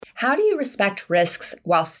How do you respect risks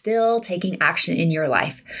while still taking action in your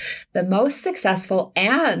life? The most successful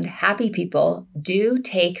and happy people do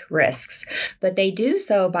take risks, but they do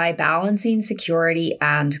so by balancing security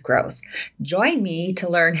and growth. Join me to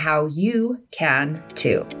learn how you can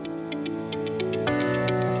too.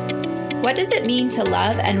 What does it mean to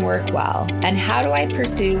love and work well? And how do I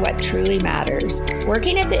pursue what truly matters?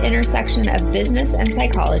 Working at the intersection of business and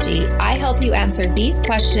psychology, I help you answer these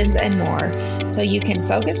questions and more so you can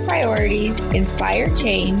focus priorities, inspire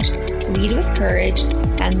change, lead with courage,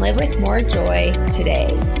 and live with more joy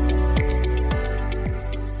today.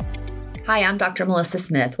 Hi, I'm Dr. Melissa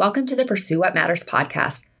Smith. Welcome to the Pursue What Matters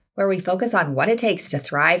podcast, where we focus on what it takes to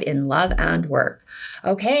thrive in love and work.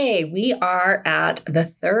 Okay, we are at the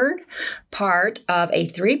third part of a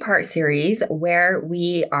 3-part series where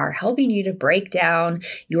we are helping you to break down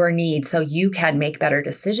your needs so you can make better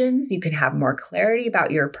decisions, you can have more clarity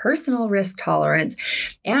about your personal risk tolerance,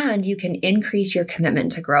 and you can increase your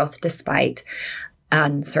commitment to growth despite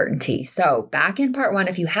uncertainty. So back in part 1,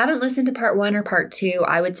 if you haven't listened to part 1 or part 2,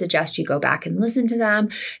 I would suggest you go back and listen to them.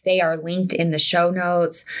 They are linked in the show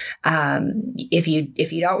notes. If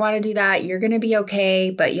you don't want to do that, you're going to be okay,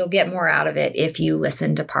 but you'll get more out of it if you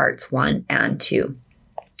listen to parts 1 and 2.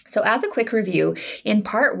 So as a quick review, in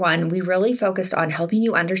part 1, we really focused on helping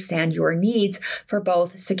you understand your needs for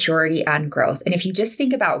both security and growth. And if you just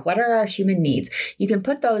think about what are our human needs, you can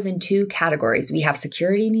put those in 2 categories. We have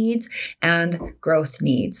security needs and growth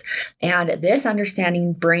needs. And this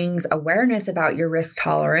understanding brings awareness about your risk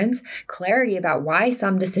tolerance, clarity about why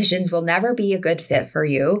some decisions will never be a good fit for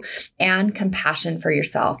you, and compassion for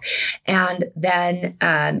yourself. And then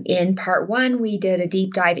in part 1, we did a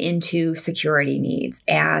deep dive into security needs.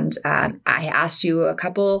 And I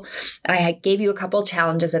gave you a couple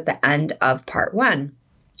challenges at the end of part 1.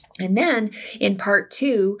 And then in part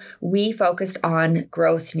 2, we focused on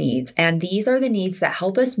growth needs. And these are the needs that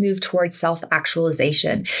help us move towards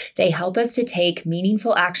self-actualization. They help us to take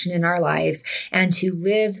meaningful action in our lives and to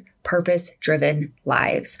live purpose-driven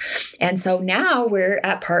lives. And so now we're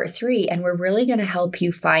at part 3, and we're really going to help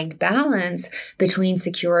you find balance between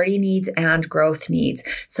security needs and growth needs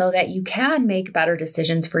so that you can make better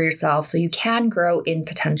decisions for yourself, so you can grow in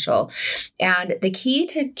potential. And the key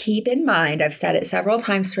to keep in mind, I've said it several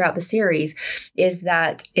times throughout the series, is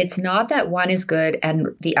that it's not that one is good and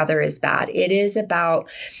the other is bad. It is about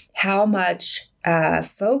how much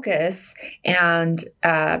focus and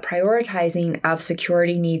prioritizing of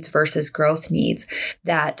security needs versus growth needs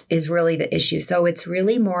that is really the issue. So it's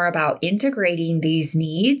really more about integrating these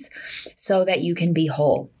needs so that you can be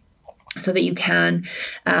whole, so that you can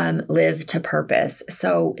live to purpose.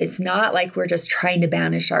 So it's not like we're just trying to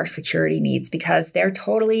banish our security needs, because they're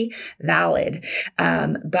totally valid.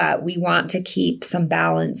 But we want to keep some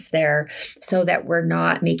balance there so that we're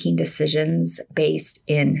not making decisions based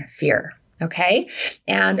in fear. Okay.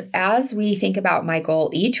 And as we think about my goal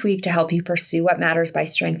each week to help you pursue what matters by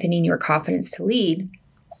strengthening your confidence to lead,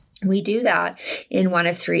 we do that in one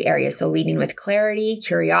of 3 areas. So leading with clarity,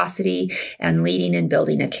 curiosity, and leading and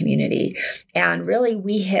building a community. And really,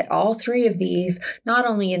 we hit all 3 of these, not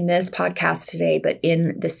only in this podcast today, but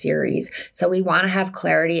in the series. So we want to have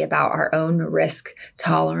clarity about our own risk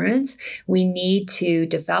tolerance. We need to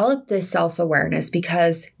develop this self-awareness,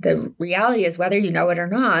 because the reality is, whether you know it or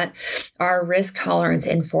not, our risk tolerance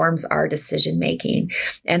informs our decision making.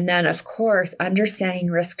 And then, of course,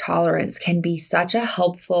 understanding risk tolerance can be such a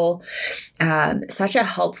helpful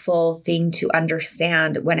thing to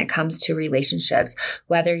understand when it comes to relationships,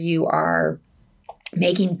 whether you are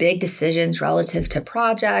making big decisions relative to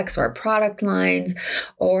projects or product lines,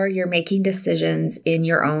 or you're making decisions in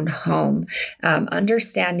your own home.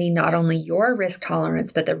 Understanding not only your risk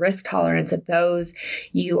tolerance, but the risk tolerance of those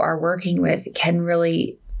you are working with can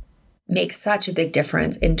really make such a big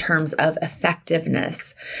difference in terms of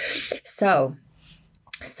effectiveness.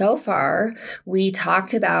 So far, we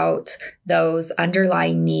talked about those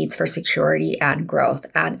underlying needs for security and growth.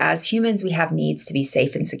 And as humans, we have needs to be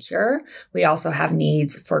safe and secure. We also have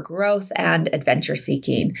needs for growth and adventure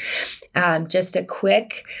seeking. Just a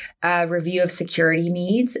quick review of security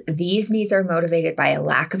needs. These needs are motivated by a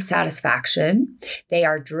lack of satisfaction. They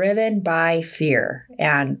are driven by fear.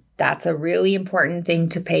 And that's a really important thing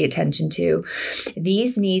to pay attention to.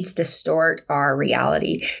 These needs distort our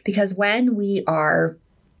reality, because when we are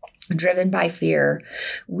driven by fear,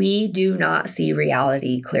 we do not see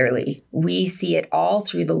reality clearly. We see it all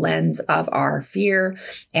through the lens of our fear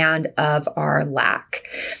and of our lack.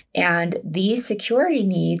 And these security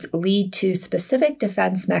needs lead to specific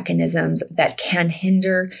defense mechanisms that can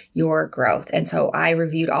hinder your growth. And so I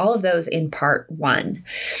reviewed all of those in part 1.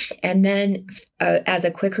 And then as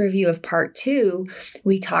a quick review of part 2,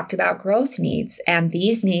 we talked about growth needs. And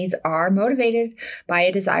these needs are motivated by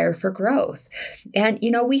a desire for growth. And,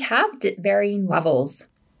 we have varying levels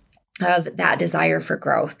of that desire for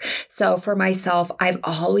growth. So for myself, I've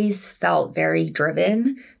always felt very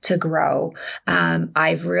driven to grow.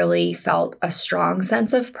 I've really felt a strong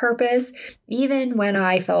sense of purpose, even when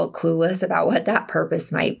I felt clueless about what that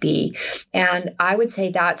purpose might be. And I would say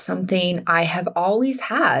that's something I have always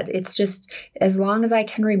had. It's just as long as I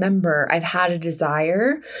can remember, I've had a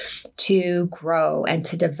desire to grow and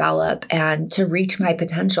to develop and to reach my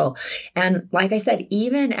potential. And like I said,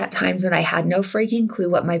 even at times when I had no freaking clue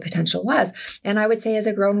what my potential was. And I would say as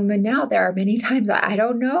a grown woman now, there are many times I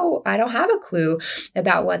don't know, I don't have a clue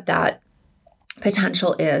about what that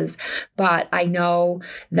potential is, but I know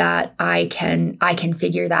that I can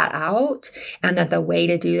figure that out, and that the way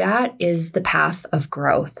to do that is the path of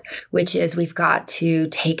growth, which is we've got to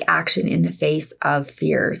take action in the face of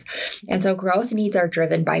fears. And so growth needs are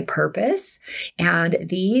driven by purpose, and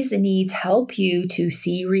these needs help you to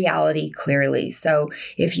see reality clearly. So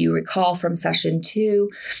if you recall from session 2,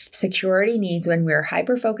 security needs, when we're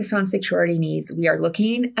hyper-focused on security needs, we are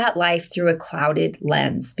looking at life through a clouded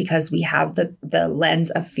lens because we have the lens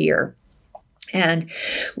of fear. And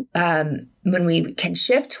when we can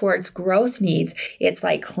shift towards growth needs, it's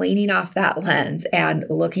like cleaning off that lens and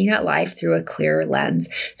looking at life through a clear lens.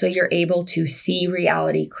 So you're able to see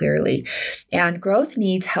reality clearly. And growth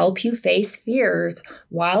needs help you face fears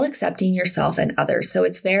while accepting yourself and others. So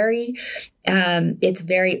it's very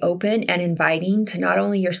open and inviting to not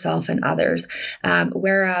only yourself and others,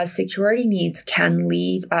 whereas security needs can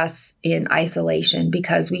leave us in isolation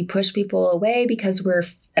because we push people away because we're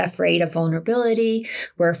afraid of vulnerability,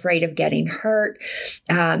 we're afraid of getting hurt,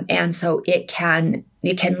 and so it can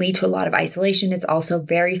lead to a lot of isolation. It's also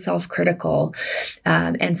very self-critical,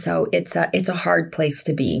 and so it's a hard place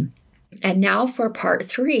to be. And now for part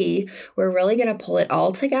 3, we're really going to pull it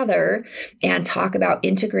all together and talk about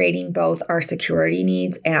integrating both our security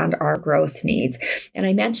needs and our growth needs. And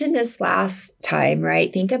I mentioned this last time,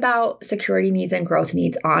 right? Think about security needs and growth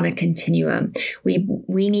needs on a continuum. We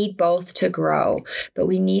need both to grow, but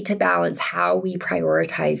we need to balance how we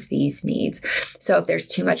prioritize these needs. So if there's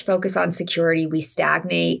too much focus on security, we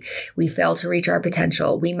stagnate, we fail to reach our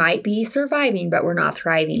potential. We might be surviving, but we're not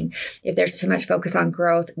thriving. If there's too much focus on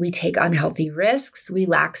growth, we take unhealthy risks, we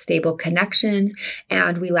lack stable connections,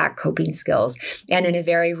 and we lack coping skills. And in a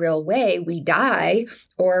very real way, we die,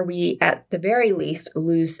 or we, at the very least,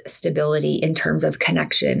 lose stability in terms of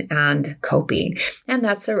connection and coping. And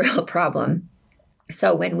that's a real problem.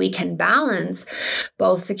 So when we can balance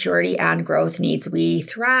both security and growth needs, we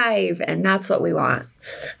thrive, and that's what we want.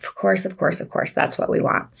 Of course, that's what we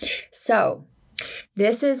want. So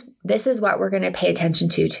this is what we're going to pay attention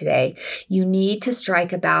to today. You need to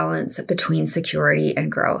strike a balance between security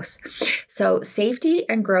and growth. So safety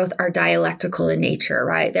and growth are dialectical in nature,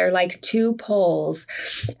 right? They're like two poles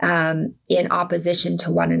in opposition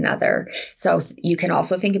to one another. So you can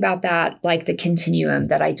also think about that like the continuum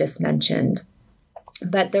that I just mentioned.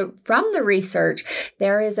 But from the research,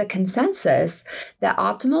 there is a consensus that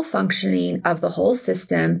optimal functioning of the whole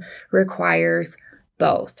system requires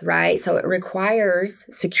both, right? So it requires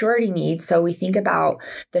security needs. So we think about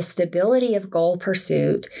the stability of goal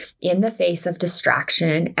pursuit in the face of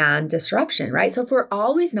distraction and disruption, right? So if we're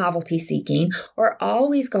always novelty seeking or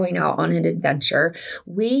always going out on an adventure,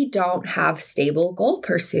 we don't have stable goal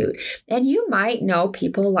pursuit. And you might know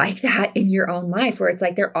people like that in your own life where it's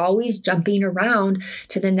like they're always jumping around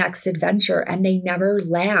to the next adventure and they never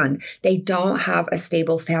land. They don't have a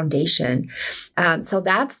stable foundation. So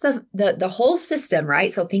that's the whole system, right?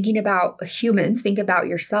 So thinking about humans, think about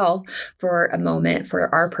yourself for a moment for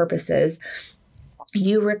our purposes.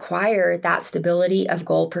 You require that stability of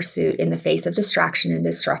goal pursuit in the face of distraction and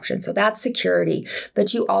disruption. So that's security,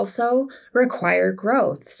 but you also require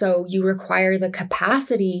growth. So you require the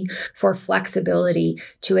capacity for flexibility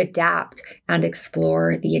to adapt and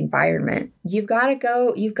explore the environment. You've got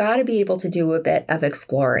to be able to do a bit of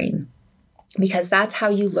exploring. Because that's how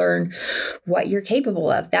you learn what you're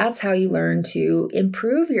capable of. That's how you learn to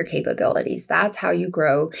improve your capabilities. That's how you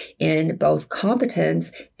grow in both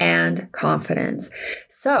competence and confidence.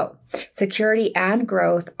 So Security and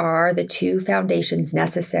growth are the two foundations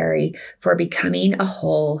necessary for becoming a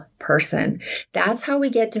whole person. That's how we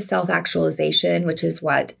get to self-actualization, which is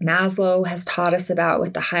what Maslow has taught us about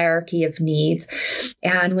with the hierarchy of needs.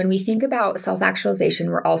 And when we think about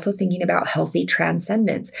self-actualization, we're also thinking about healthy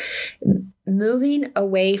transcendence, moving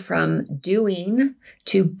away from doing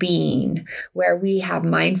to being, where we have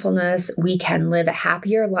mindfulness, we can live a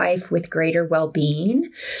happier life with greater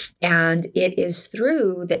well-being. And it is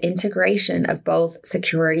through the integration of both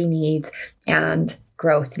security needs and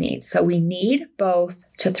growth needs. So we need both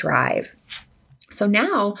to thrive. So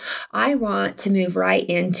now I want to move right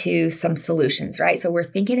into some solutions, right? So we're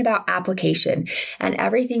thinking about application, and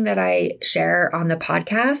everything that I share on the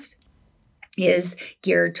podcast is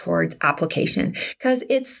geared towards application, because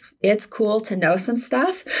it's cool to know some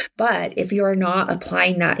stuff, but if you're not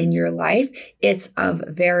applying that in your life, it's of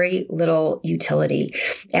very little utility.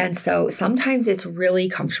 And so sometimes it's really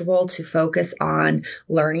comfortable to focus on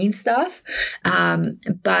learning stuff,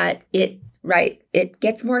 but it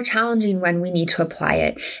gets more challenging when we need to apply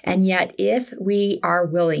it. And yet, if we are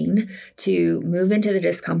willing to move into the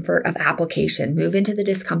discomfort of application, move into the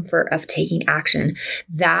discomfort of taking action,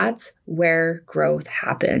 that's where growth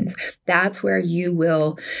happens. That's where you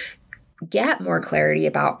will get more clarity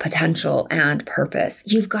about potential and purpose.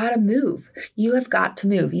 You've got to move. You have got to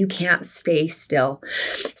move. You can't stay still.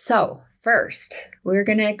 So first, we're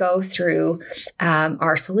going to go through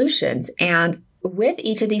our solutions. And with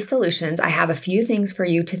each of these solutions, I have a few things for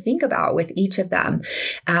you to think about with each of them.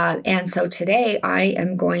 And so today I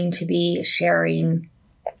am going to be sharing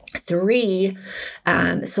 3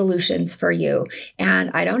 solutions for you. And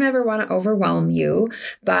I don't ever want to overwhelm you,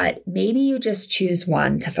 but maybe you just choose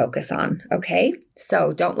one to focus on, okay?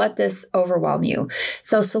 So don't let this overwhelm you.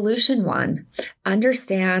 So solution 1,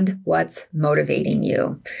 understand what's motivating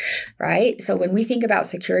you, right? So when we think about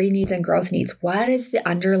security needs and growth needs, what is the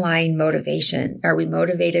underlying motivation? Are we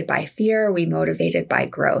motivated by fear? Are we motivated by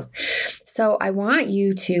growth? So I want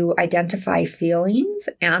you to identify feelings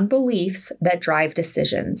and beliefs that drive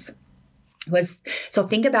decisions. So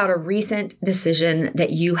think about a recent decision that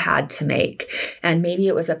you had to make, and maybe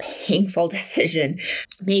it was a painful decision.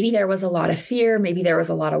 Maybe there was a lot of fear. Maybe there was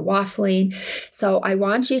a lot of waffling. So I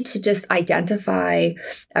want you to just identify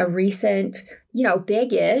a recent,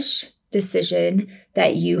 big-ish decision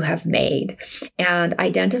that you have made, and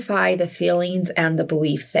identify the feelings and the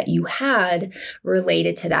beliefs that you had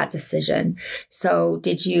related to that decision. So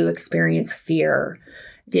did you experience fear?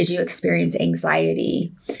 Did you experience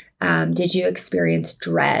anxiety? Did you experience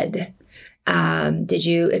dread? Did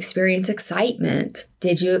you experience excitement?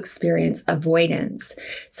 Did you experience avoidance?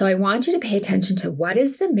 So I want you to pay attention to what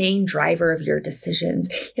is the main driver of your decisions.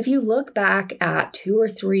 If you look back at 2 or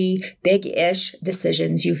 3 big-ish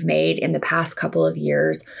decisions you've made in the past couple of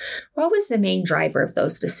years, what was the main driver of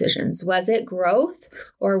those decisions? Was it growth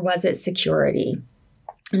or was it security?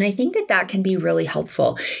 And I think that can be really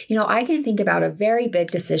helpful. I can think about a very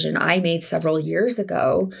big decision I made several years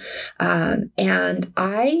ago, and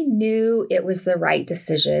I knew it was the right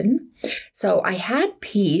decision. So I had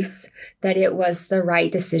peace that it was the right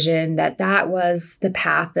decision, that was the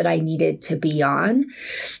path that I needed to be on.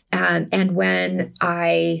 And when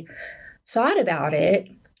I thought about it,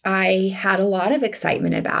 I had a lot of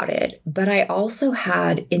excitement about it, but I also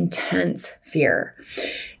had intense fear.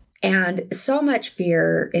 And so much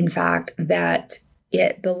fear, in fact, that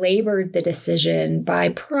it belabored the decision by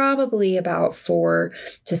probably about 4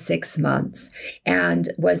 to 6 months, and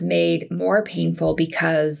was made more painful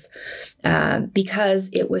because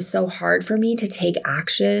it was so hard for me to take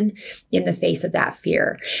action in the face of that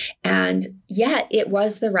fear. And yet it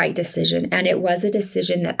was the right decision, and it was a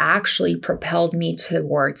decision that actually propelled me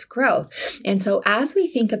towards growth. And so as we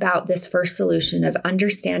think about this first solution of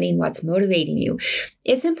understanding what's motivating you,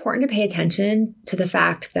 it's important to pay attention to the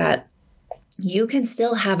fact that you can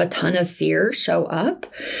still have a ton of fear show up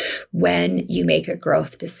when you make a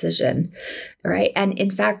growth decision, right? And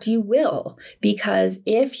in fact, you will, because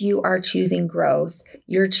if you are choosing growth,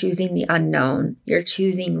 you're choosing the unknown, you're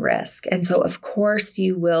choosing risk. And so, of course,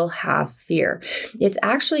 you will have fear. It's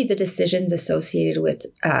actually the decisions associated with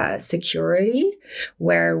security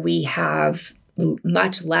where we have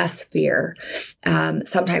much less fear.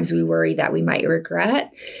 Sometimes we worry that we might regret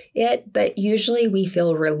it, but usually we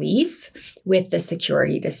feel relief with the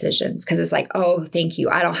security decisions because it's like, oh, thank you.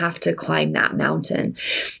 I don't have to climb that mountain.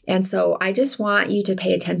 And so I just want you to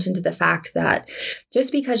pay attention to the fact that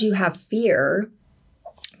just because you have fear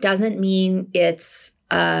doesn't mean it's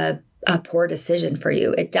a a poor decision for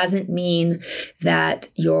you. It doesn't mean that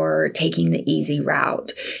you're taking the easy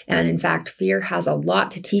route. And in fact, fear has a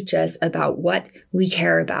lot to teach us about what we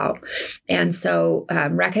care about. And so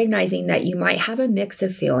recognizing that you might have a mix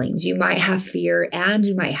of feelings, you might have fear and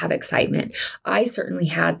you might have excitement. I certainly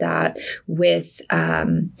had that with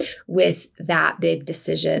that big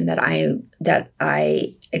decision that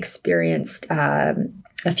I experienced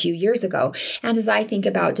a few years ago. And as I think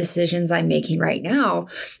about decisions I'm making right now,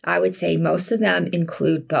 I would say most of them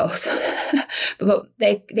include both. But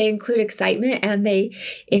they include excitement and they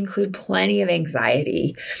include plenty of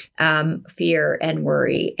anxiety, fear and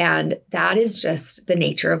worry. And that is just the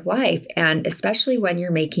nature of life. And especially when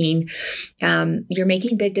you're making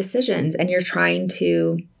big decisions and you're trying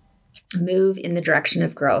to move in the direction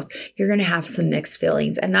of growth, you're going to have some mixed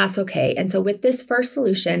feelings, and that's okay. And so with this first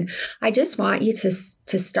solution, I just want you to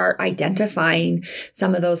start identifying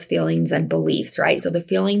some of those feelings and beliefs, right? So the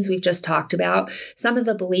feelings we've just talked about, some of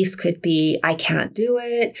the beliefs could be, I can't do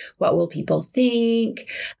it. What will people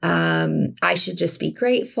think? I should just be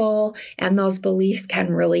grateful. And those beliefs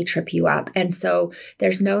can really trip you up. And so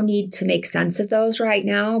there's no need to make sense of those right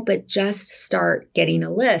now, but just start getting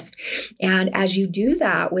a list. And as you do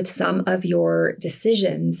that with some of your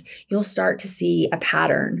decisions, you'll start to see a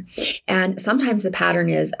pattern. And sometimes the pattern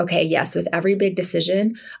is, okay, yes, with every big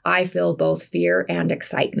decision, I feel both fear and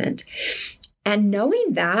excitement. And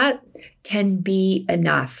knowing that can be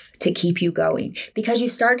enough to keep you going because you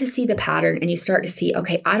start to see the pattern and you start to see,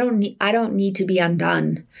 okay, I don't need to be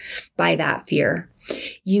undone by that fear.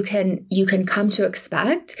 You can come to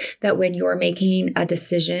expect that when you're making a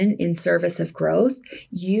decision in service of growth,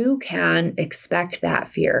 you can expect that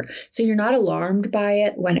fear. So you're not alarmed by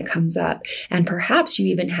it when it comes up. And perhaps you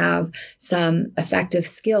even have some effective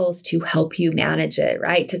skills to help you manage it,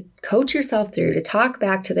 right? To coach yourself through, to talk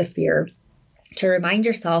back to the fear, to remind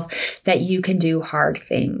yourself that you can do hard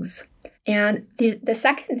things. And the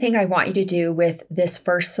second thing I want you to do with this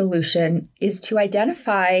first solution is to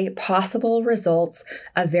identify possible results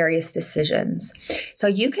of various decisions. So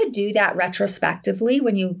you could do that retrospectively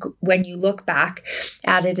when you look back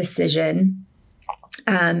at a decision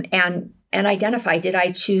and identify, did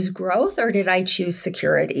I choose growth or did I choose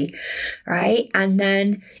security, right? And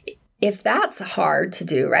then if that's hard to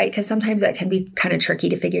do, right? Because sometimes that can be kind of tricky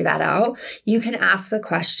to figure that out. You can ask the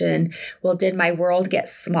question, well, did my world get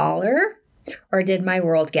smaller or did my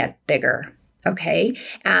world get bigger? Okay.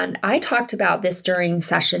 And I talked about this during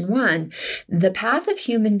session 1. The path of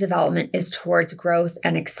human development is towards growth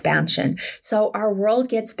and expansion. So our world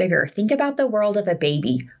gets bigger. Think about the world of a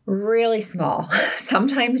baby, really small,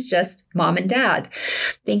 sometimes just mom and dad.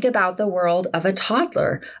 Think about the world of a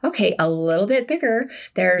toddler. Okay, a little bit bigger.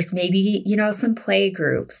 There's maybe, some play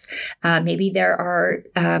groups. Maybe there are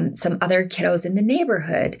some other kiddos in the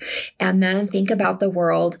neighborhood. And then think about the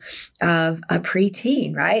world of a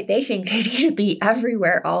preteen, right? They think they need to be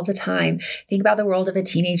everywhere all the time. Think about the world of a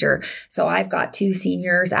teenager. So I've got 2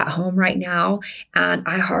 seniors at home right now, and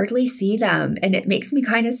I hardly see them. And it makes me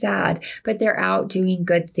kind of sad, but they're out doing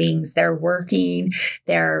good things. They're working,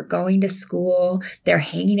 they're going to school, they're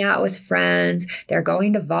hanging out with friends, they're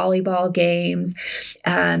going to volleyball games.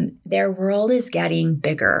 Their world is getting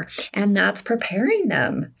bigger, and that's preparing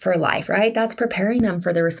them for life, right? That's preparing them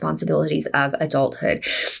for the responsibilities of adulthood.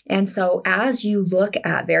 And so as you look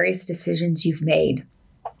at various decisions you've made,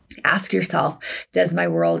 ask yourself, does my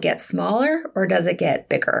world get smaller or does it get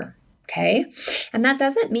bigger? Okay. And that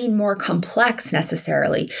doesn't mean more complex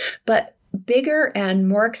necessarily, but bigger and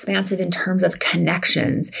more expansive in terms of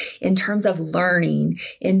connections, in terms of learning,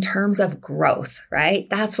 in terms of growth, right?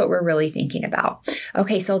 That's what we're really thinking about.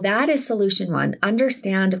 Okay, so that is solution 1.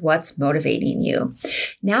 Understand what's motivating you.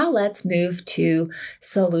 Now let's move to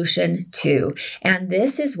solution 2. And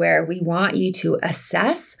this is where we want you to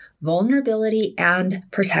assess vulnerability and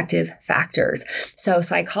protective factors. So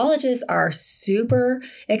psychologists are super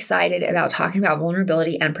excited about talking about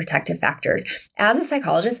vulnerability and protective factors. As a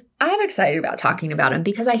psychologist, I'm excited about talking about them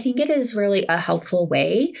because I think it is really a helpful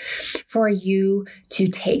way for you to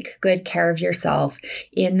take good care of yourself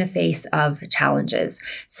in the face of challenges.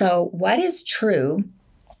 So what is true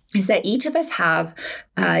is that each of us have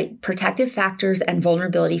protective factors and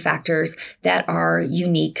vulnerability factors that are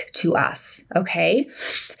unique to us, okay?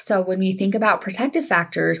 So when we think about protective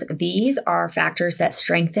factors, these are factors that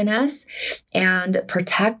strengthen us and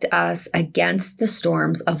protect us against the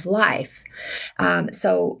storms of life.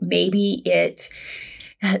 So maybe it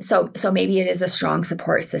So maybe it is a strong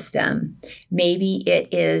support system. Maybe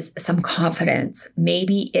it is some confidence.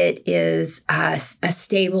 Maybe it is a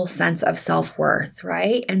stable sense of self-worth,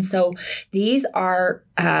 right? And so these are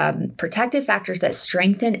protective factors that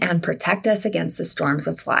strengthen and protect us against the storms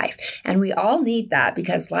of life. And we all need that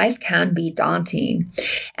because life can be daunting.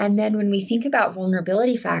 And then when we think about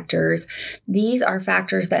vulnerability factors, these are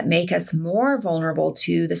factors that make us more vulnerable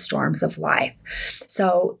to the storms of life.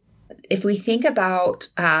 So if we think about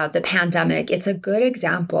the pandemic, it's a good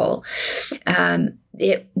example.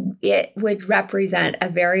 It would represent a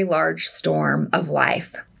very large storm of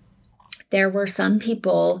life. There were some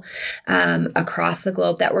people across the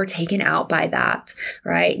globe that were taken out by that,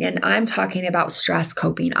 right? And I'm talking about stress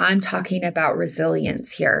coping. I'm talking about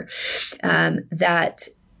resilience here, that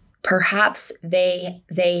perhaps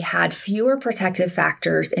they had fewer protective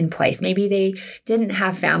factors in place. Maybe they didn't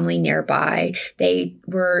have family nearby. They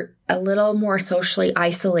were a little more socially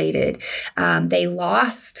isolated. They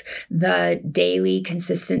lost the daily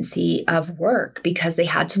consistency of work because they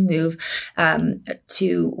had to move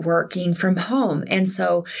to working from home. And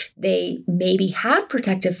so they maybe had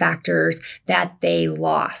protective factors that they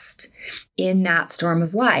lost in that storm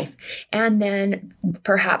of life. And then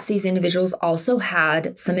perhaps these individuals also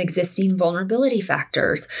had some existing vulnerability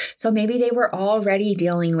factors. So maybe they were already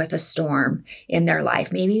dealing with a storm in their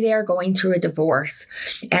life. Maybe they are going through a divorce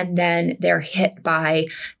and then they're hit by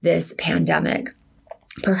this pandemic.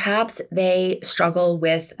 Perhaps they struggle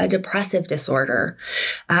with a depressive disorder.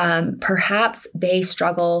 Perhaps they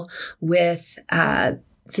struggle with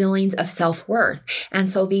feelings of self-worth. And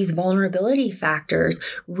so these vulnerability factors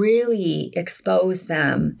really expose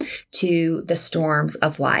them to the storms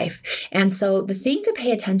of life. And so the thing to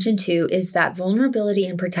pay attention to is that vulnerability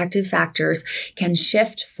and protective factors can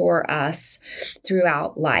shift for us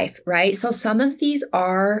throughout life, right? So some of these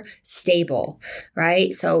are stable,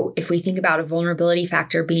 right? So if we think about a vulnerability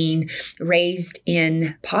factor being raised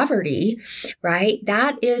in poverty, right?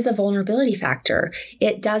 That is a vulnerability factor.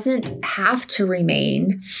 It doesn't have to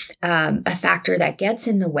remain a factor that gets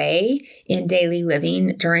in the way in daily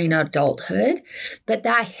living during adulthood, but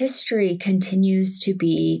that history continues to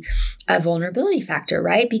be a vulnerability factor,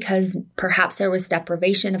 right? Because perhaps there was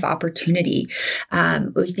deprivation of opportunity.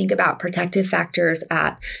 We think about protective factors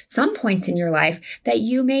at some points in your life that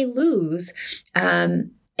you may lose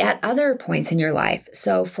at other points in your life.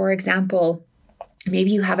 So, for example,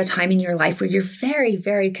 maybe you have a time in your life where you're very,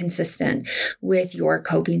 very consistent with your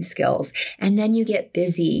coping skills, and then you get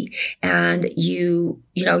busy and you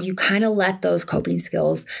kind of let those coping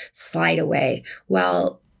skills slide away.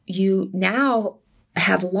 Well, you now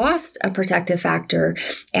have lost a protective factor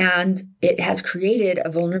and it has created a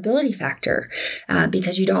vulnerability factor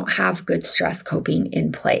because you don't have good stress coping in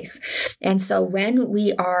place. And so when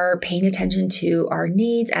we are paying attention to our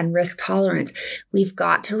needs and risk tolerance, we've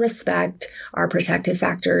got to respect our protective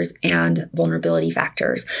factors and vulnerability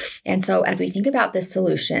factors. And so as we think about this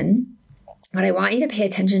solution, what I want you to pay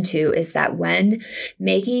attention to is that when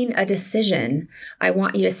making a decision, I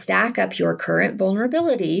want you to stack up your current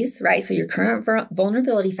vulnerabilities, right? So your current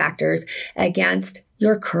vulnerability factors against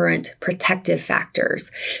your current protective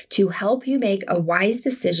factors to help you make a wise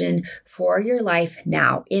decision for your life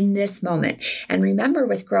now in this moment. And remember,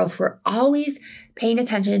 with growth, we're always paying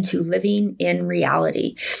attention to living in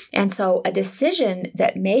reality. And so a decision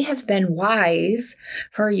that may have been wise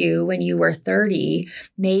for you when you were 30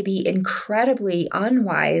 may be incredibly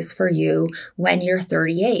unwise for you when you're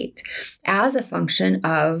 38 as a function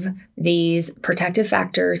of these protective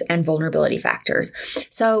factors and vulnerability factors.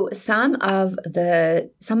 So some of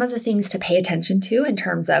the things to pay attention to in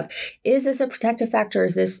terms of, is this a protective factor,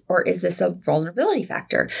 is this a vulnerability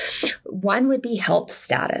factor? One would be health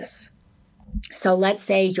status. So let's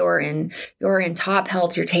say you're in top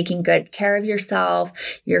health, you're taking good care of yourself,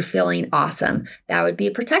 you're feeling awesome. That would be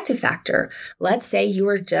a protective factor. Let's say you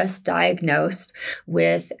were just diagnosed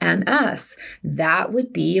with MS. That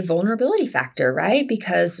would be a vulnerability factor, right?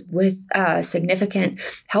 Because with a significant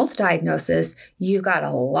health diagnosis, you've got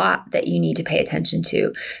a lot that you need to pay attention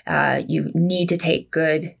to. You need to take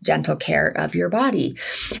good, gentle care of your body.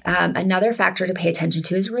 Another factor to pay attention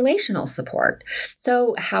to is relational support.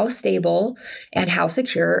 So how stable and how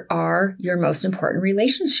secure are your most important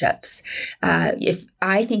relationships? If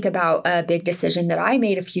I think about a big decision that I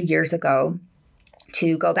made a few years ago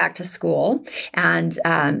to go back to school and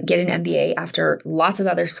get an MBA after lots of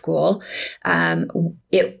other school,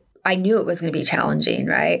 I knew it was going to be challenging,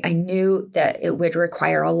 right? I knew that it would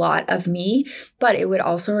require a lot of me, but it would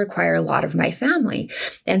also require a lot of my family.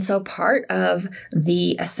 And so part of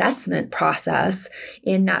the assessment process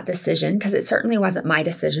in that decision, because it certainly wasn't my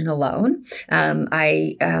decision alone.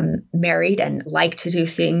 I married and like to do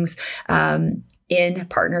things in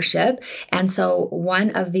partnership. And so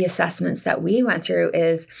one of the assessments that we went through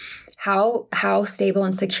is how stable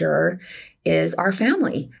and secure is our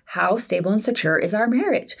family? How stable and secure is our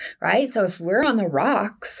marriage, right? So if we're on the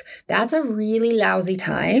rocks, that's a really lousy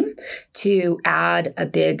time to add a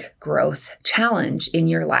big growth challenge in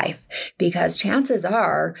your life, because chances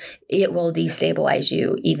are it will destabilize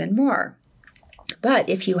you even more. But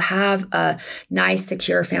if you have a nice,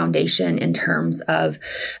 secure foundation in terms of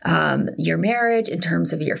your marriage, in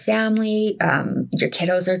terms of your family, your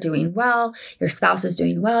kiddos are doing well, your spouse is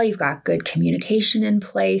doing well, you've got good communication in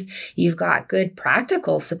place, you've got good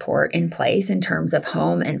practical support in place in terms of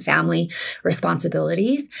home and family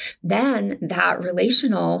responsibilities, then that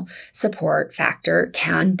relational support factor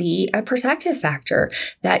can be a protective factor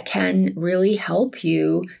that can really help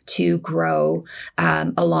you to grow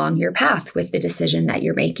along your path with the decision that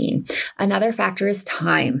you're making. Another factor is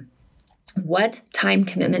time. What time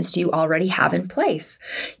commitments do you already have in place?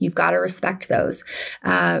 You've got to respect those.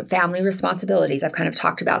 Family responsibilities, I've kind of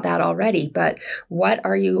talked about that already, but what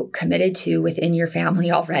are you committed to within your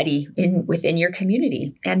family already, within your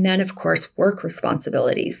community? And then, of course, work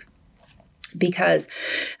responsibilities. Because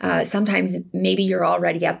sometimes maybe you're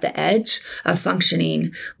already at the edge of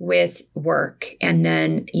functioning with work, and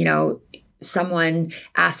then, someone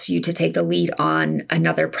asks you to take the lead on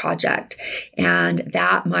another project, and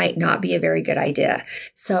that might not be a very good idea.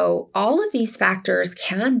 So all of these factors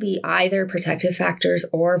can be either protective factors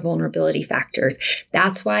or vulnerability factors.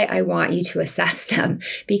 That's why I want you to assess them,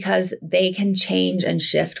 because they can change and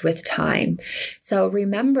shift with time. So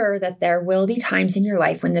remember that there will be times in your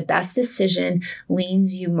life when the best decision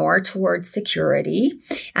leans you more towards security,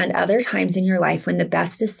 and other times in your life when the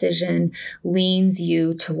best decision leans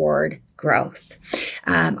you toward growth.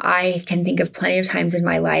 I can think of plenty of times in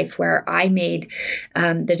my life where I made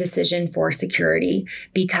the decision for security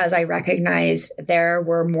because I recognized there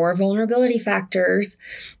were more vulnerability factors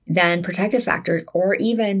than protective factors, or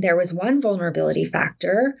even there was one vulnerability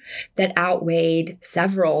factor that outweighed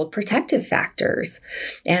several protective factors.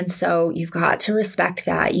 And so you've got to respect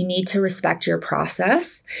that. You need to respect your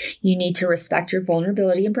process. You need to respect your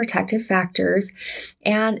vulnerability and protective factors.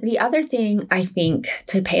 And the other thing I think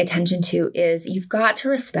to pay attention to is you've got to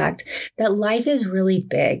respect that life is really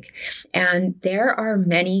big and there are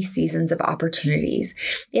many seasons of opportunities.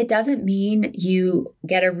 It doesn't mean you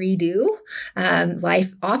get a redo.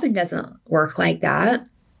 Life often doesn't work like that.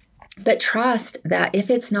 But trust that if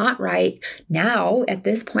it's not right now at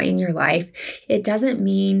this point in your life, it doesn't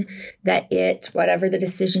mean that whatever the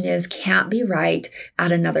decision is, can't be right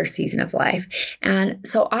at another season of life. And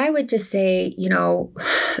so I would just say,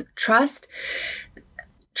 trust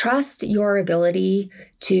your ability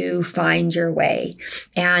to find your way.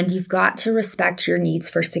 And you've got to respect your needs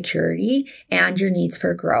for security and your needs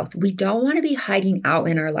for growth. We don't want to be hiding out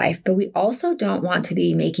in our life, but we also don't want to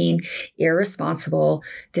be making irresponsible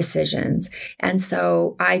decisions. And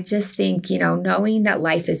so I just think, knowing that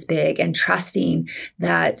life is big and trusting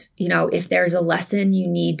that, if there's a lesson you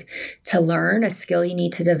need to learn, a skill you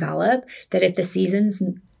need to develop, that if the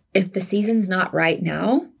season's not right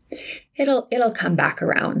now, it'll come back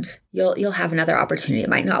around. You'll have another opportunity. It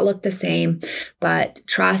might not look the same, but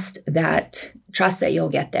trust that you'll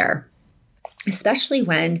get there. Especially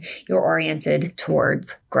when you're oriented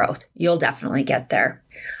towards growth. You'll definitely get there.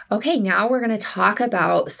 Okay, now we're going to talk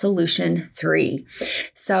about solution 3.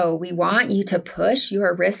 So we want you to push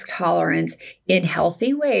your risk tolerance in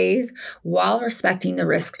healthy ways while respecting the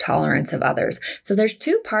risk tolerance of others. So there's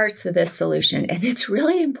 2 parts to this solution, and it's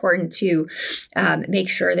really important to make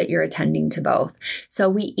sure that you're attending to both. So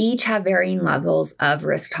we each have varying levels of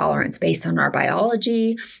risk tolerance based on our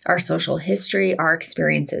biology, our social history, our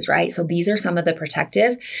experiences, right? So these are some of the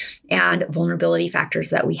protective and vulnerability factors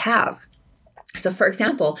that we have. So for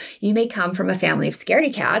example, you may come from a family of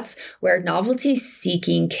scaredy cats where novelty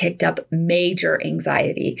seeking kicked up major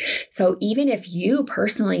anxiety. So even if you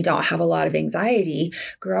personally don't have a lot of anxiety,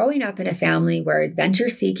 growing up in a family where adventure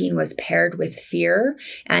seeking was paired with fear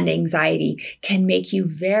and anxiety can make you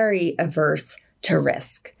very averse to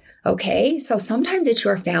risk. Okay, so sometimes it's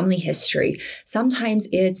your family history. Sometimes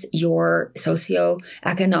it's your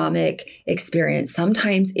socioeconomic experience.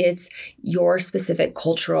 Sometimes it's your specific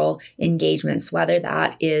cultural engagements, whether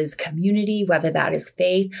that is community, whether that is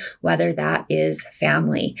faith, whether that is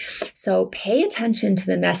family. So pay attention to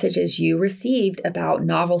the messages you received about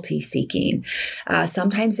novelty seeking.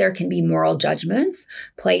 Sometimes there can be moral judgments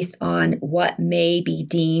placed on what may be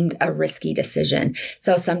deemed a risky decision.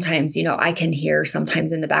 So sometimes, I can hear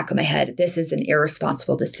sometimes in the back of my head, this is an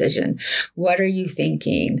irresponsible decision. What are you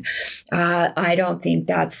thinking? I don't think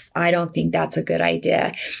that's a good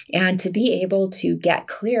idea. And to be able to get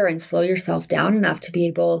clear and slow yourself down enough to be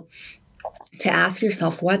able to ask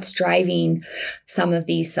yourself, what's driving some of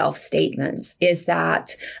these self-statements? Is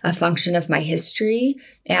that a function of my history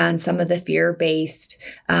and some of the fear-based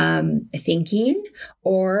thinking?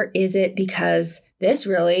 Or is it because this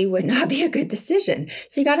really would not be a good decision?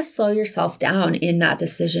 So you got to slow yourself down in that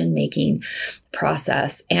decision-making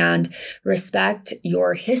process and respect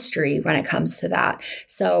your history when it comes to that.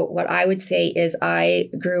 So what I would say is I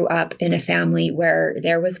grew up in a family where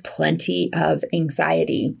there was plenty of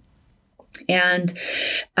anxiety. And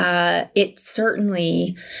it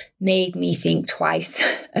certainly made me think twice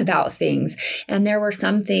about things. And there were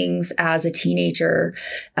some things as a teenager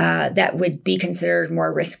that would be considered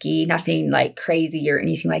more risky, nothing like crazy or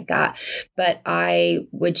anything like that. But I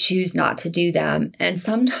would choose not to do them. And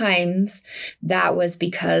sometimes that was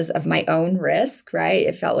because of my own risk, right?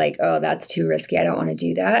 It felt like, oh, that's too risky. I don't want to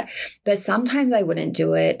do that. But sometimes I wouldn't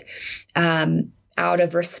do it out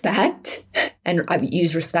of respect, and I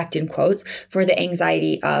use respect in quotes, for the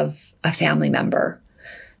anxiety of a family member,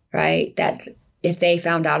 right? That if they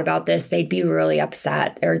found out about this, they'd be really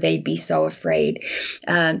upset or they'd be so afraid.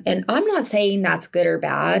 And I'm not saying that's good or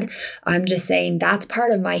bad. I'm just saying that's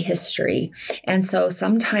part of my history. And so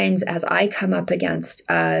sometimes as I come up against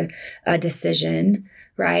a decision,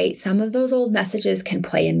 right, some of those old messages can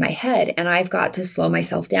play in my head, and I've got to slow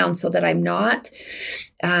myself down so that I'm not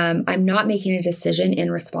making a decision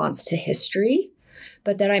in response to history,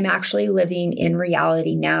 but that I'm actually living in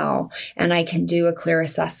reality now, and I can do a clear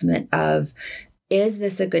assessment of, is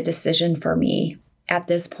this a good decision for me at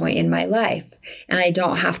this point in my life? And I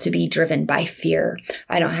don't have to be driven by fear.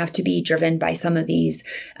 I don't have to be driven by some of these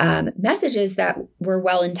messages that were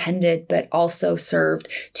well intended, but also served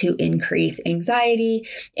to increase anxiety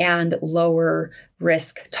and lower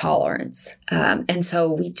risk tolerance. And so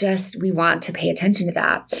we want to pay attention to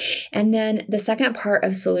that. And then the second part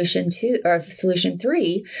of solution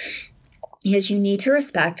 3 is you need to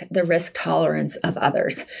respect the risk tolerance of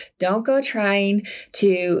others. Don't go trying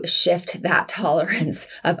to shift that tolerance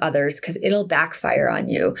of others because it'll backfire on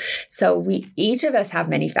you. So each of us have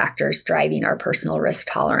many factors driving our personal risk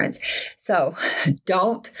tolerance. So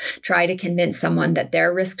don't try to convince someone that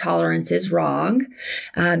their risk tolerance is wrong,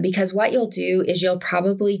 because what you'll do is you'll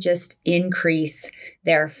probably just increase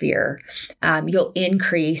their fear. You'll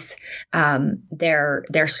increase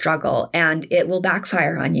their struggle, and it will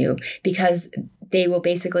backfire on you because they will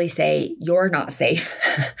basically say, you're not safe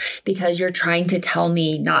because you're trying to tell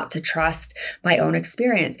me not to trust my own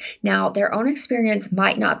experience. Now, their own experience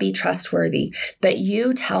might not be trustworthy, but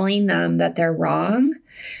you telling them that they're wrong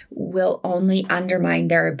will only undermine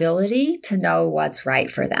their ability to know what's right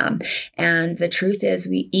for them. And the truth is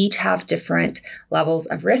we each have different levels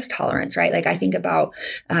of risk tolerance, right? Like I think about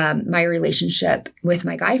my relationship with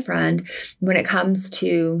my guy friend. When it comes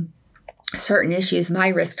to certain issues, my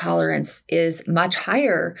risk tolerance is much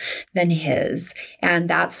higher than his. And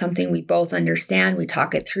that's something we both understand. We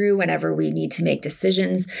talk it through whenever we need to make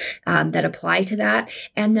decisions that apply to that.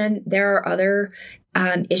 And then there are other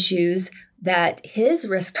issues that his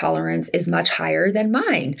risk tolerance is much higher than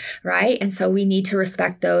mine, right? And so we need to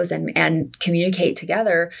respect those and communicate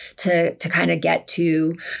together to kind of get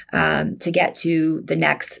to the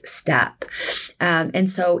next step. And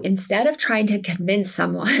so instead of trying to convince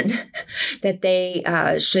someone that they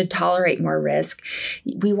should tolerate more risk,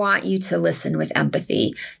 we want you to listen with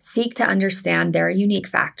empathy, seek to understand their unique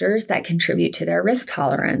factors that contribute to their risk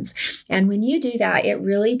tolerance. And when you do that, it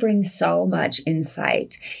really brings so much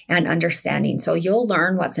insight and understanding. So you'll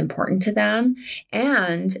learn what's important to them.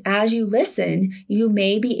 And as you listen, you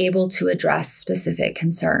may be able to address specific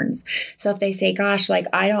concerns. So if they say, gosh, like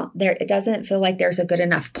it doesn't feel like there's a good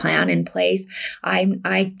enough plan in place.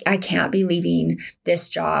 I can't be leaving this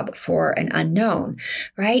job for an unknown,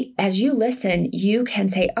 right? As you listen, you can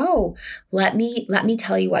say, oh, let me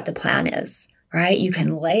tell you what the plan is. Right? You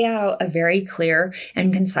can lay out a very clear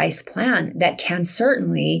and concise plan that can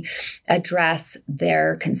certainly address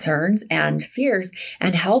their concerns and fears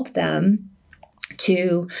and help them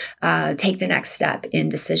to take the next step in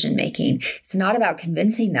decision making. It's not about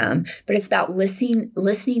convincing them, but it's about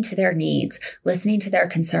listening to their needs, listening to their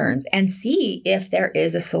concerns, and see if there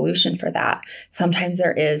is a solution for that. Sometimes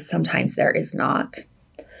there is, sometimes there is not.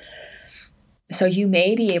 So you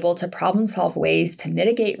may be able to problem solve ways to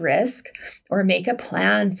mitigate risk or make a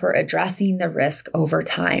plan for addressing the risk over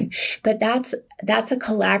time. But that's a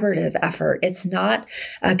collaborative effort. It's not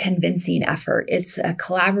a convincing effort. It's a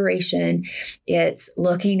collaboration. It's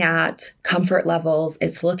looking at comfort levels.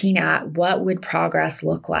 It's looking at what would progress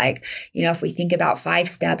look like. If we think about 5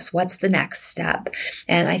 steps, what's the next step?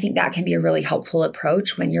 And I think that can be a really helpful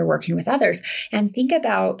approach when you're working with others. And think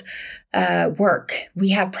about work. We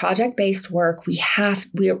have project-based work.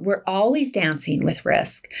 We're always dancing with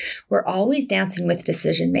risk. We're always dancing with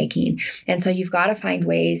decision-making. And so you've got to find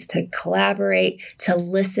ways to collaborate, to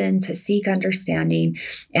listen, to seek understanding,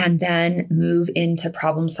 and then move into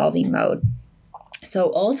problem-solving mode.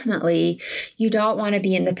 So ultimately, you don't want to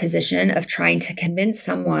be in the position of trying to convince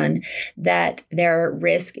someone that their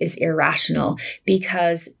risk is irrational,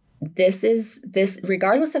 because this,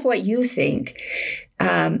 regardless of what you think,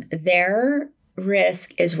 their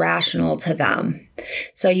risk is rational to them.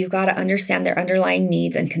 So you've got to understand their underlying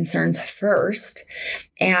needs and concerns first.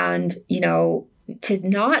 And, to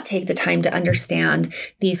not take the time to understand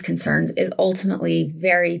these concerns is ultimately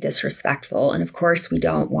very disrespectful. And of course, we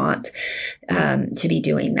don't want to be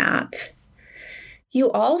doing that.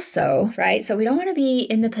 You also, right? So we don't want to be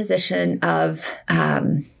in the position of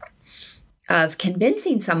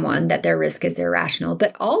convincing someone that their risk is irrational,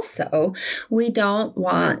 but also we don't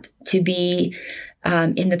want to be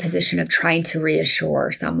in the position of trying to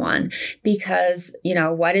reassure someone, because,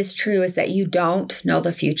 what is true is that you don't know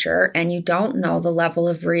the future and you don't know the level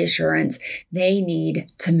of reassurance they need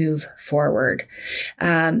to move forward.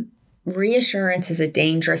 Reassurance is a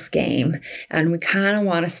dangerous game, and we kind of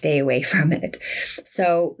want to stay away from it.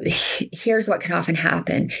 So here's what can often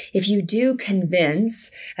happen. If you do convince,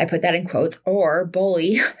 I put that in quotes, or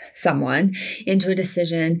bully someone into a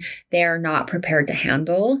decision they are not prepared to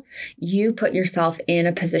handle, you put yourself in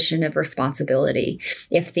a position of responsibility.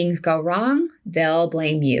 If things go wrong, they'll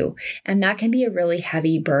blame you. And that can be a really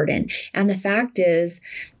heavy burden. And the fact is,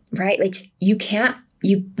 right, you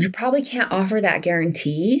probably can't offer that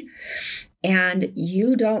guarantee, and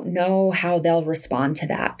you don't know how they'll respond to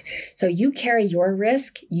that. So you carry your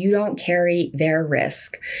risk, you don't carry their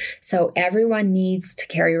risk. So everyone needs to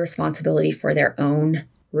carry responsibility for their own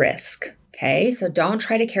risk. Okay, so don't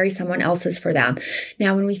try to carry someone else's for them.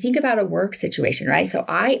 Now, when we think about a work situation, right? So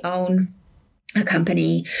I own a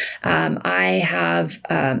company. I have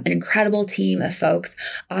an incredible team of folks.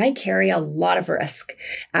 I carry a lot of risk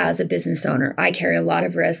as a business owner. I carry a lot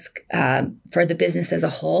of risk for the business as a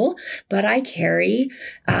whole, but I carry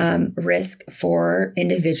risk for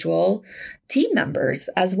individual team members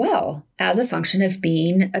as well, as a function of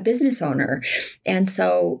being a business owner. And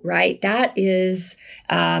so, right, that is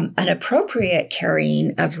an appropriate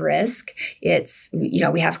carrying of risk. It's,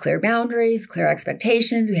 we have clear boundaries, clear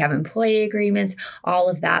expectations, we have employee agreements, all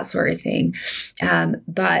of that sort of thing.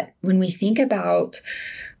 But when we think about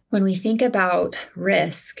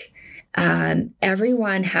risk,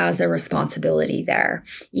 everyone has a responsibility there,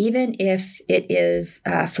 even if it is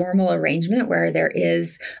a formal arrangement where there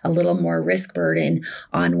is a little more risk burden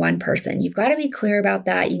on one person. You've got to be clear about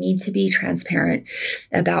that. You need to be transparent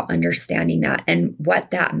about understanding that and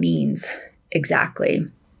what that means exactly.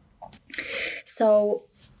 So,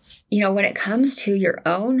 when it comes to your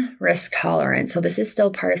own risk tolerance, so this is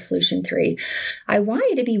still part of solution 3, I want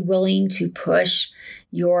you to be willing to push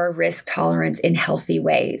your risk tolerance in healthy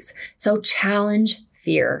ways. So challenge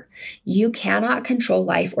fear. You cannot control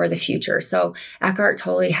life or the future. So Eckhart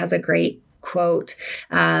Tolle has a great quote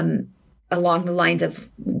along the lines of,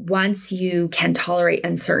 once you can tolerate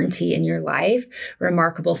uncertainty in your life,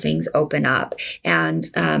 remarkable things open up. And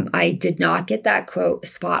I did not get that quote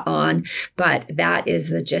spot on, but that is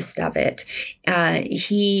the gist of it.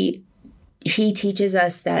 He teaches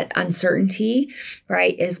us that uncertainty,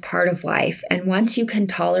 right, is part of life. And once you can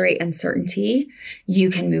tolerate uncertainty, you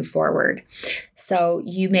can move forward. So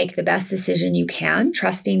you make the best decision you can,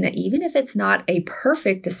 trusting that even if it's not a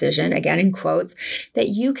perfect decision, again in quotes, that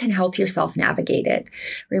you can help yourself navigate it.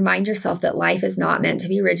 Remind yourself that life is not meant to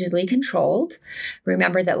be rigidly controlled.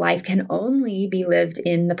 Remember that life can only be lived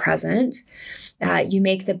in the present. You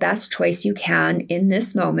make the best choice you can in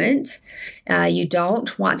this moment. You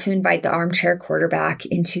don't want to invite the armchair quarterback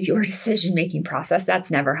into your decision-making process. That's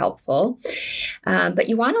never helpful. But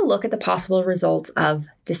you want to look at the possible results of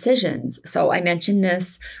decisions. So I mentioned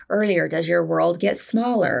this earlier. Does your world get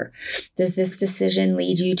smaller? Does this decision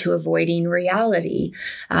lead you to avoiding reality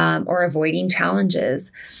or avoiding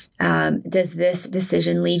challenges? Does this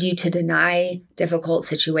decision lead you to deny difficult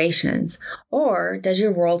situations? Or does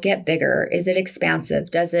your world get bigger? Is it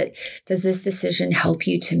expansive? Does this decision help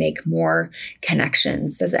you to make more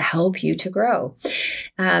connections? Does it help you to grow?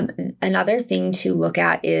 Another thing to look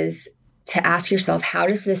at is to ask yourself, how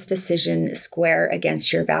does this decision square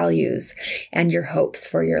against your values and your hopes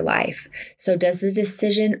for your life? So does the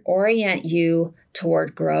decision orient you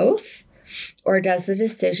toward growth, or does the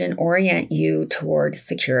decision orient you toward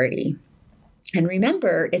security? And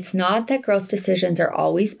remember, it's not that growth decisions are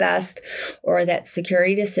always best or that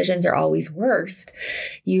security decisions are always worst.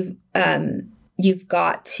 You've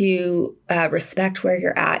got to respect where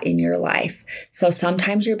you're at in your life. So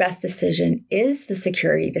sometimes your best decision is the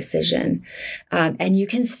security decision, and you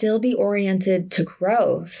can still be oriented to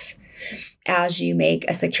growth as you make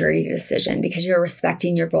a security decision because you're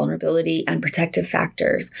respecting your vulnerability and protective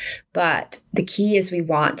factors. But the key is we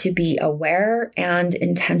want to be aware and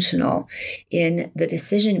intentional in the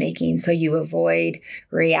decision making so you avoid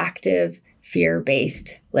reactive,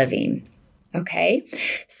 fear-based living. Okay,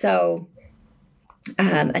 so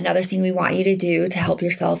another thing we want you to do to help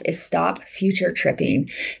yourself is stop future tripping.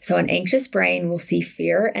 So an anxious brain will see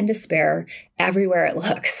fear and despair everywhere it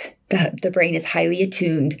looks. The brain is highly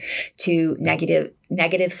attuned to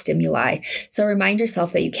negative stimuli. So remind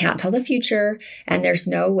yourself that you can't tell the future and there's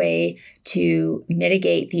no way to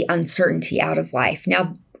mitigate the uncertainty out of life.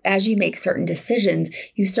 Now, as you make certain decisions,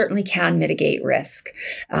 you certainly can mitigate risk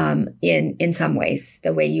in some ways.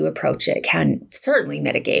 The way you approach it can certainly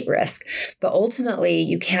mitigate risk, but ultimately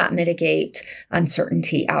you can't mitigate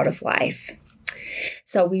uncertainty out of life.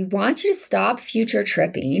 So we want you to stop future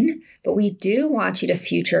tripping, but we do want you to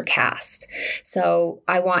future cast. So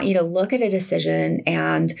I want you to look at a decision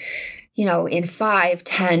and in 5,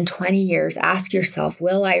 10, 20 years, ask yourself,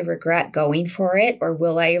 will I regret going for it or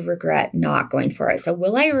will I regret not going for it? So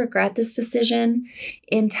will I regret this decision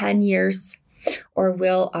in 10 years or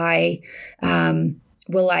will I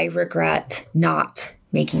regret not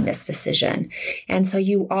making this decision? And so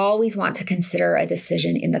you always want to consider a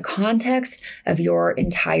decision in the context of your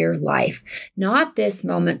entire life, not this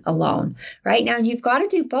moment alone. Right now, you've got to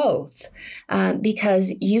do both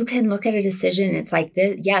because you can look at a decision and it's like,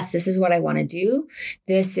 yes, this is what I want to do.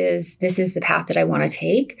 This is the path that I want to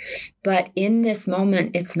take. But in this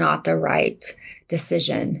moment, it's not the right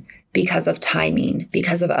decision because of timing,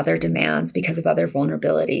 because of other demands, because of other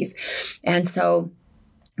vulnerabilities. And so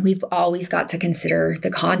we've always got to consider the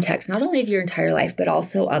context, not only of your entire life, but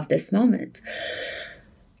also of this moment.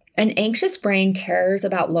 An anxious brain cares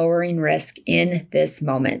about lowering risk in this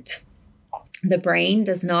moment. The brain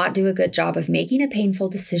does not do a good job of making a painful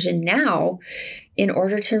decision now in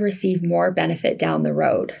order to receive more benefit down the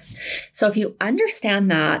road. So if you understand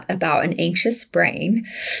that about an anxious brain,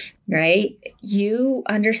 right, you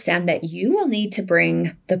understand that you will need to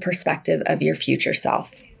bring the perspective of your future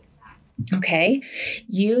self. Okay,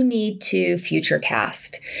 you need to future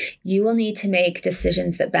cast. You will need to make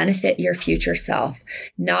decisions that benefit your future self,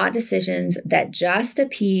 not decisions that just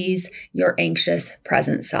appease your anxious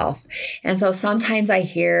present self. And so sometimes I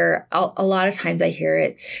hear, a lot of times I hear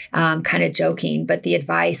it kind of joking, but the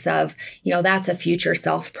advice of, that's a future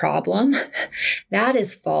self problem. That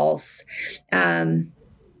is false.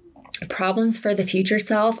 Problems for the future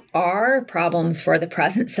self are problems for the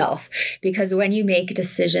present self, because when you make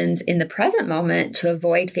decisions in the present moment to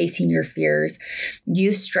avoid facing your fears,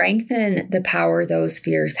 you strengthen the power those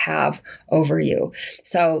fears have over you.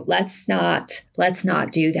 So let's not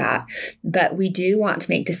do that. But we do want to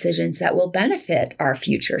make decisions that will benefit our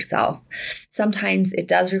future self. Sometimes it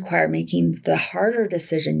does require making the harder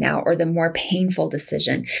decision now or the more painful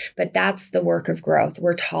decision, but that's the work of growth.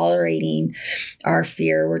 We're tolerating our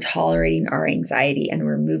fear, we're tolerating our anxiety, and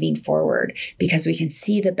we're moving forward because we can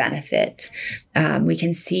see the benefit. We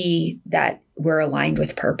can see that we're aligned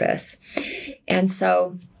with purpose. And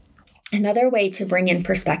so another way to bring in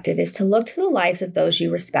perspective is to look to the lives of those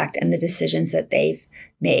you respect and the decisions that they've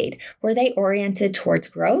made. Were they oriented towards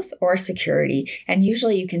growth or security? And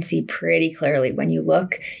usually you can see pretty clearly when you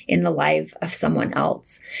look in the life of someone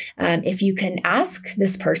else. If you can ask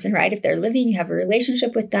this person, right, if they're living, you have a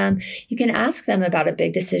relationship with them, you can ask them about a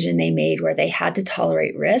big decision they made where they had to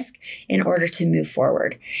tolerate risk in order to move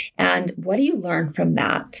forward. And what do you learn from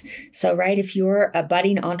that? So, right, if you're a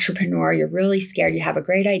budding entrepreneur, you're really scared, you have a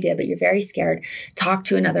great idea, but you're very scared, talk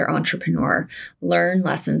to another entrepreneur, learn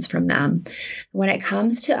lessons from them. When it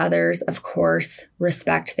comes to others, of course,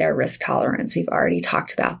 respect their risk tolerance. We've already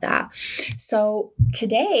talked about that. So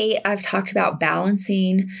today I've talked about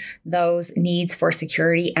balancing those needs for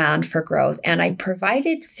security and for growth. And I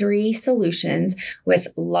provided 3 solutions with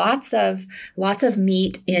lots of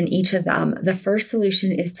meat in each of them. The first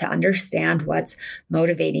solution is to understand what's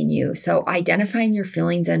motivating you. So identifying your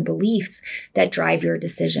feelings and beliefs that drive your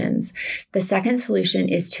decisions. The second solution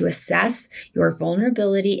is to assess your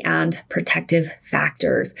vulnerability and protective factors.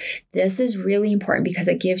 This is really important because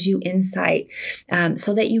it gives you insight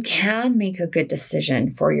so that you can make a good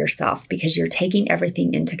decision for yourself because you're taking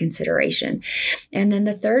everything into consideration. And then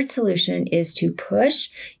the third solution is to push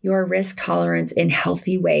your risk tolerance in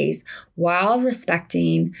healthy ways while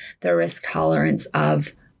respecting the risk tolerance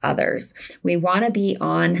of others. We want to be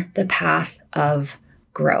on the path of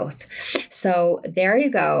growth. So there you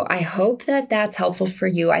go. I hope that that's helpful for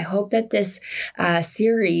you. I hope that this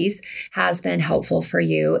series has been helpful for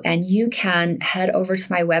you, and you can head over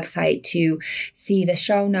to my website to see the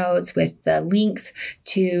show notes with the links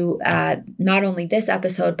to not only this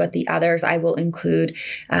episode, but the others. I will include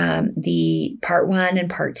the part 1 and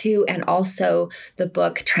part 2, and also the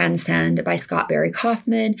book Transcend by Scott Barry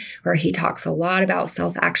Kaufman, where he talks a lot about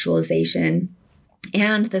self-actualization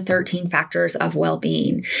and the 13 factors of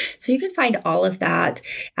well-being. So you can find all of that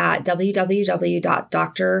at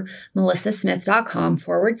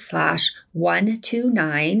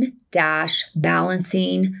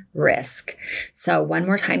www.drmelissasmith.com/129-balancing risk. So one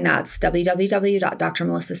more time, that's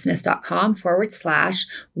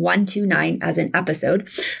www.drmelissasmith.com/129 as an episode,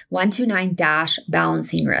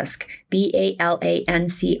 129-balancing risk,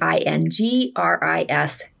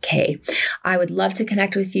 BALANCINGRISK. I would love to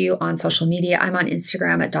connect with you on social media. I'm on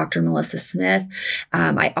Instagram at Dr. Melissa Smith.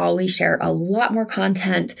 I always share a lot more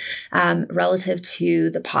content relative to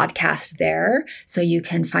the podcast there, so you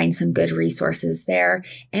can find some good resources there.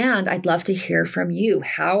 And I'd love to hear from you.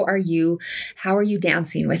 How are you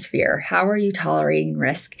dancing with fear? How are you tolerating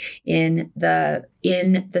risk in the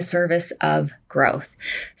service of growth?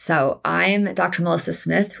 So I'm Dr. Melissa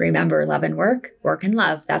Smith. Remember, love and work and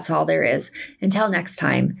love. That's all there is. Until next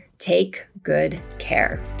time, take good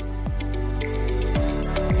care.